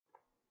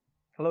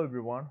Hello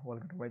everyone,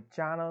 welcome to my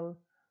channel.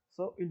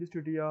 So in this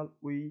tutorial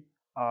we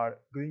are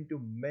going to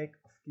make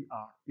ASCII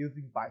art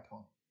using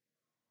Python.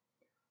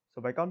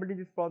 So by completing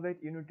this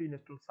project you need to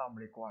install some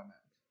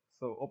requirements.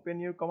 So open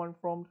your command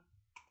prompt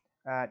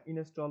and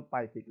install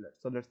Pyfiglet.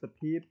 So that's the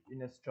pip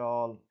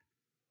install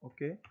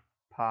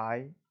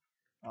Pyfiglet.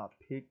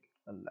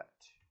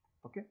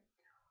 Okay,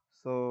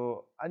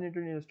 so I need to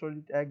install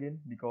it again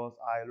because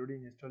I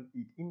already installed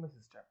it in my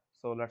system.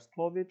 So let's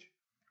close it.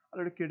 I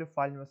already create a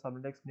file in my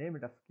subtext, name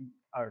it ASCII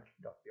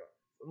art.py.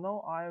 So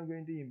now I am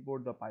going to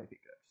import the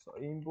Pyfiglet. So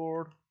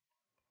import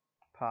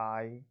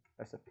py,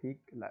 that's a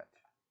piglet.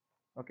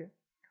 Okay,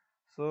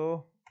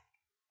 so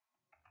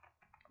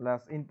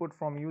let's input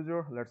from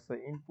user. Let's say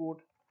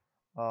input,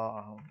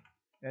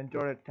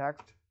 enter a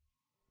text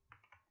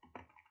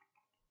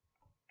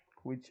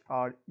which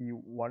are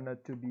you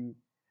wanted to be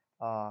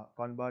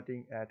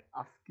converting at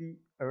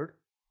ASCII art.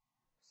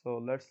 So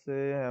let's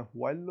say a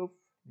while loop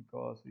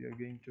because we are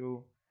going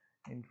to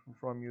input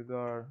from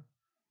user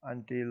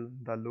until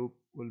the loop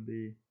will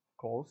be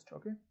closed.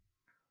 Okay,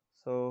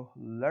 so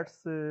let's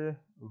say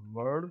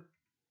word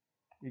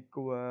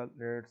equal,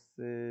 let's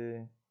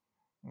say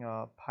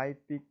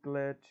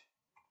pypiglet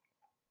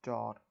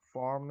dot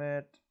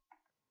format.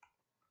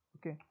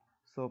 Okay,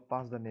 so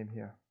pass the name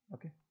here.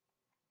 Okay,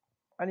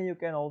 and you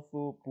can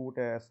also put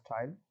a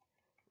style,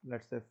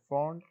 let's say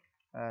font,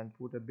 and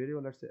put a video,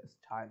 let's say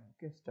style.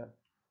 Okay, style.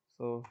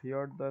 So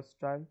here the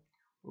style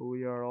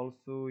we are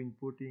also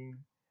inputting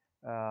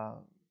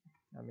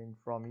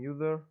from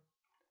user.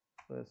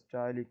 So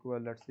style equal,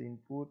 let's say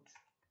input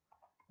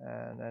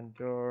and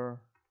enter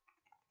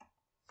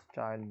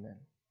style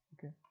name.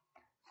 Okay,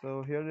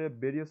 so here are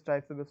various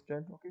types of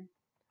style. Okay,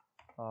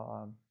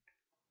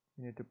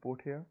 you need to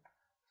put here.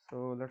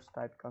 So let's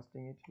type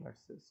casting it.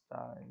 Let's say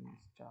style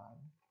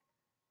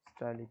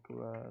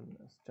equal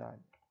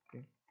style.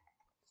 Okay,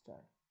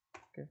 style.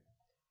 Okay,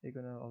 you're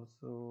gonna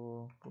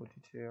also put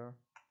it here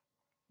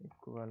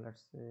equal,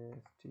 let's say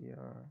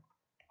style.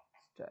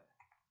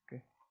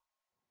 Okay,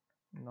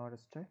 not a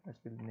style, let's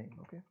be the name.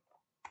 Okay,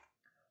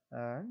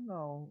 and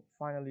now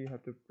finally you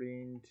have to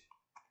print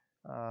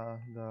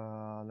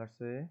the, let's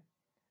say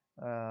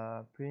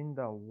print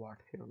the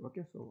what here.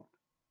 Okay, so what?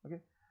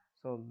 Okay,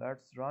 so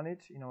let's run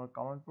it in our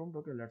command prompt.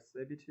 Okay, let's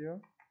save it here.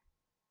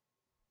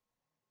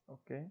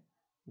 Okay,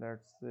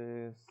 let's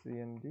say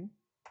cmd,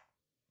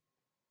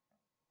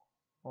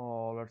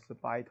 or let's say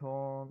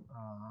python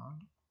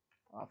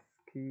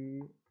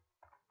ASCII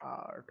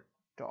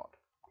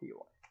art.py.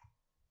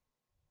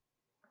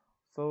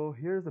 so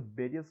here's the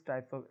various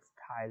types of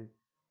style.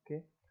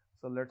 Okay,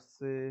 so let's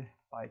say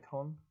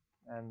python,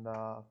 and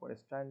for a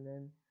style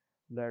name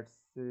let's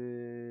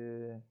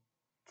say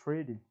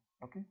 3D.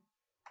 Okay,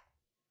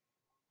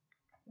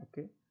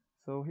 okay,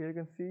 so here you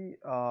can see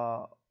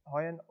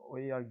when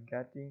we are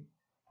getting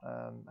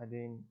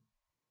again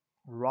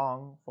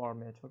wrong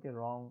format, okay,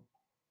 wrong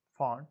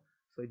font,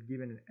 so it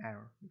given an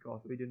error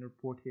because we did not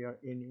put here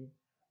any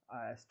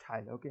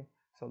style. Okay,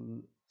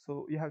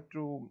 so you have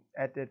to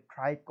add a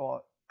try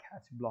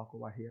catch block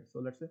over here. So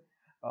let's say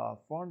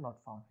font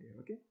not found here.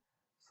 Okay,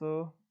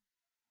 so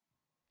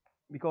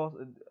because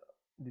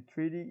the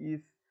 3D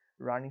is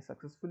running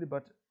successfully,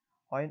 but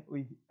when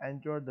we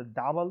enter the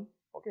double,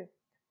 okay,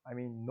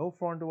 no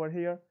font over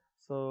here,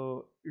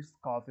 so it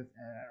causes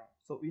an error.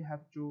 So we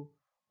have to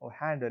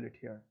handle it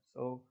here.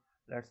 So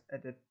let's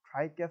add a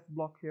try catch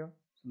block here.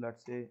 So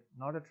let's say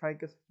not a try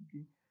catch,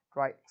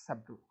 try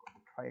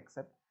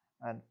except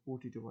and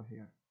put it over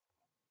here.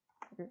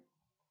 Okay,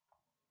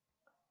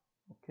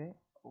 okay,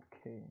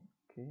 okay,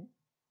 okay,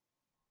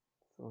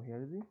 so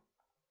here is it.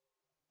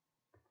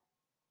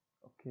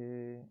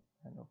 Okay,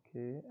 and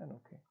okay, and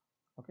okay,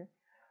 okay,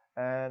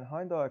 and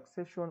when the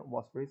exception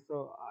was raised,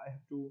 so I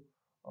have to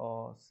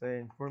say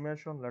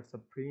information. Let's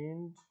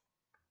print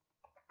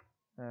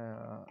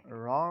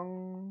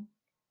wrong,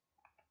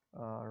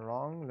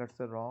 let's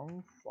say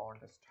wrong font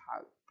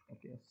style.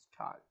 Okay,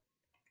 style.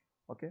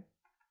 Okay,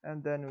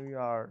 and then we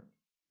are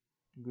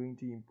going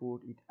to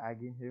import it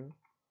again here.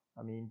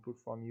 Input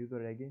from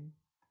user again.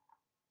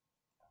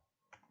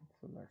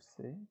 So let's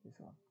say this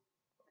one.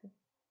 Okay,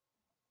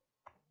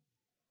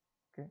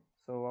 okay,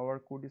 so our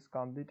code is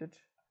completed.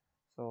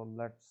 So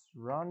let's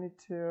run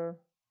it here.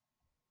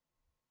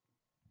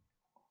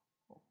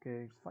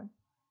 Okay, it's fine.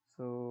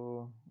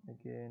 So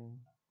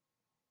again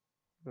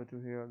go to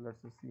here,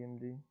 let's say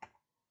cmd,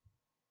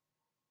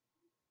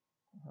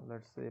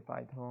 let's say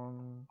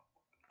python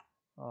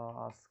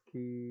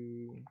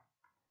ASCII,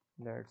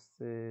 let's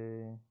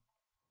say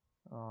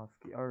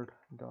ASCII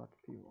art.py.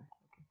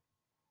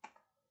 Okay,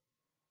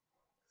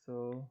 so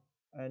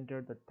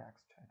enter the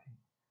text. I think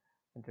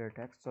enter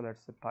text. So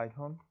let's say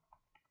python.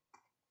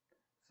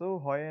 So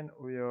when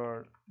we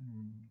are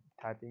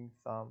typing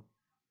some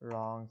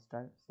wrong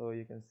style, so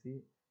you can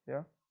see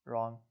here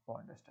wrong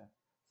font style.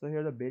 So here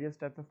are the various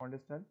types of font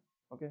style.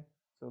 Okay,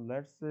 so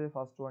let's say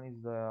first one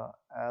is the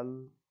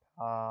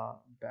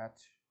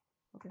alphabet.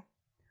 Okay,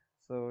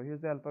 so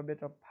here's the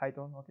alphabet of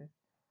python. Okay,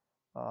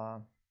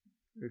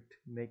 it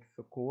makes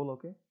a call.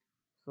 Okay,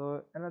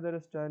 So another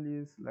style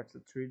is, let's say,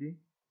 3D.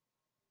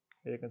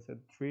 Here you can say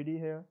 3D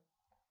here.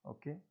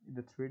 Okay,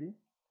 the 3D.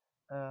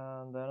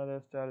 And the another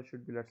style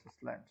should be, let's say,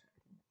 slant.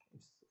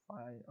 It's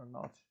fine or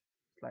not.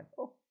 Slant.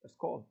 Oh, that's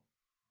cool.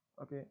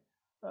 Okay.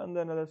 And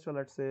then another style,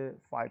 let's say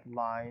 5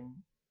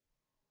 line.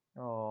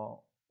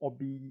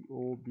 OBOBLIQ.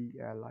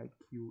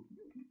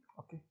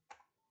 Okay.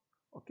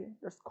 Okay,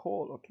 that's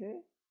cool.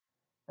 Okay.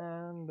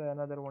 And the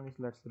another one is,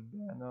 let's say,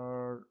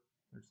 banner.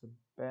 Let's say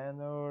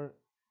banner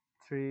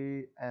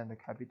 3 and the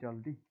capital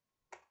D.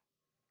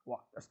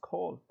 Wow, that's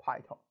cool.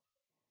 Python.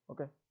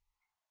 Okay.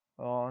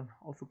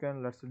 Also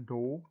can, let's say,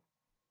 do.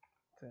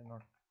 Say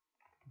not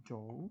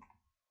do.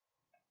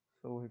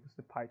 So we can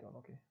say Python.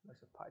 Okay, let's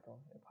say Python.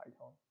 Yeah,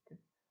 Python. Okay.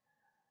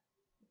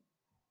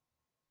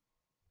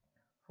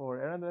 For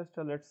another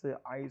style, let's say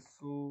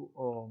ISO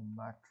or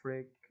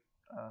metric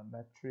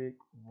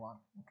 1.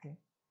 Okay,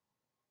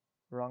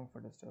 wrong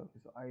for the style. Okay,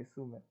 so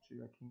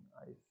isometric. I think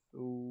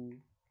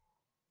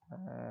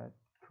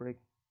isometric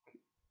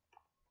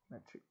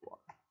metric 1.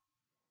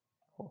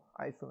 Oh,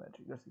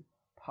 isometric. Let's see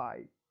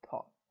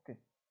Python. Okay,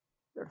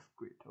 that's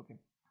great. Okay,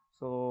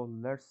 so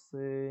let's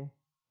say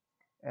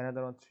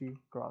another one, 3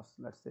 cross,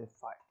 let's say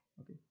 5.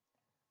 Okay,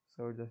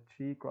 so the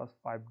 3 cross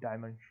 5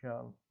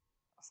 dimensional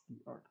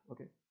ASCII art.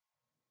 Okay,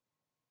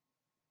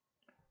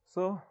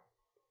 so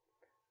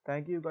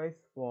thank you guys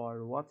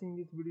for watching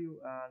this video,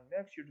 and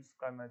make sure to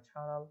subscribe my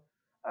channel,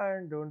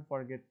 and don't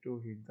forget to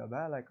hit the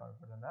bell icon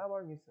for the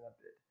never miss an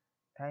update.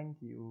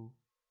 Thank you.